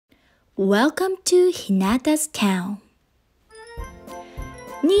Welcome to Hinata's town.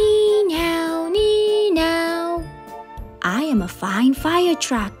 Nee now, nee now. I am a fine fire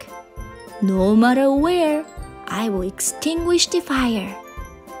truck. No matter where, I will extinguish the fire.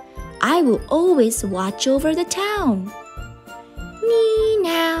 I will always watch over the town. Nee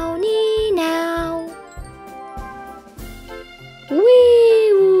now, nee now.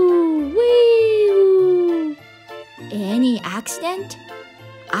 Wee woo, wee woo. Any accident?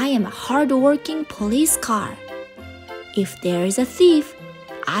 I am a hard-working police car. If there is a thief,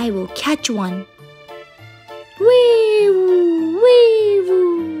 I will catch one. Wee woo, wee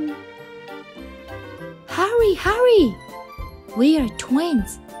woo. Hurry, hurry. We are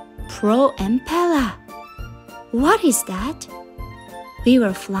twins, Pro and Pella. What is that? We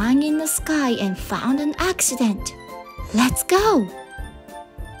were flying in the sky and found an accident. Let's go.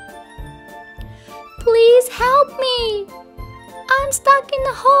 Please help me. I'm stuck in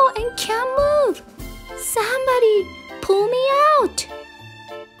the hole and can't move. Somebody pull me out.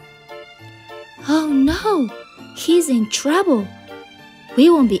 Oh no, he's in trouble. We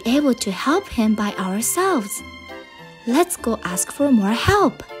won't be able to help him by ourselves. Let's go ask for more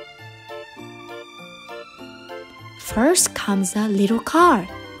help. First comes a little car.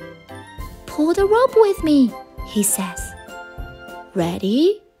 Pull the rope with me, he says.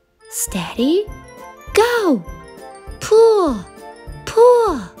 Ready, steady, go. Pull,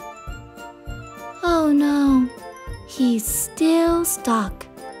 pull. Oh no, he's still stuck.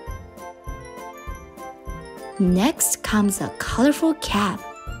 Next comes a colorful cab.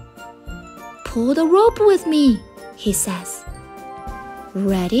 Pull the rope with me, he says.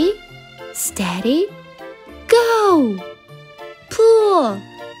 Ready, steady, go! Pull,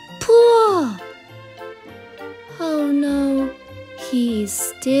 pull. Oh no, he is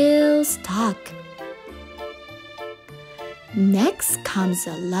still stuck. Next comes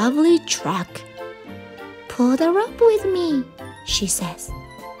a lovely truck. Pull the rope with me, she says.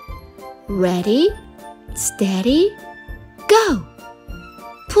 Ready, steady, go!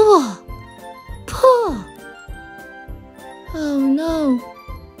 Pull, pull. Oh no,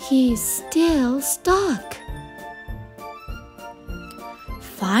 he's still stuck.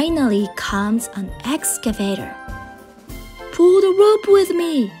 Finally comes an excavator. Pull the rope with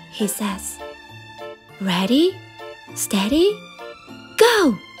me, he says. Ready, steady,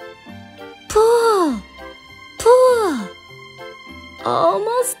 go! Pull, pull.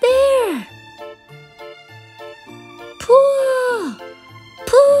 Almost there. Pull,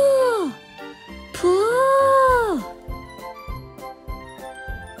 pull, pull.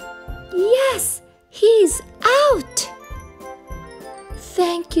 Yes, he's out.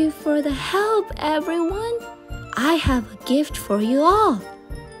 Thank you for the help, everyone. I have a gift for you all.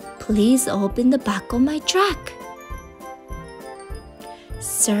 Please open the back of my truck.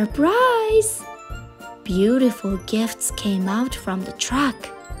 Surprise! Beautiful gifts came out from the truck.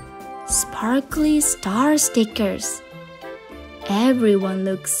 Sparkly star stickers. Everyone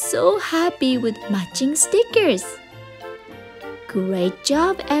looks so happy with matching stickers. Great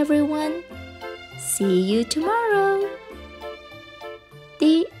job, everyone. See you tomorrow.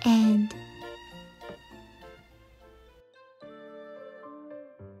 The end.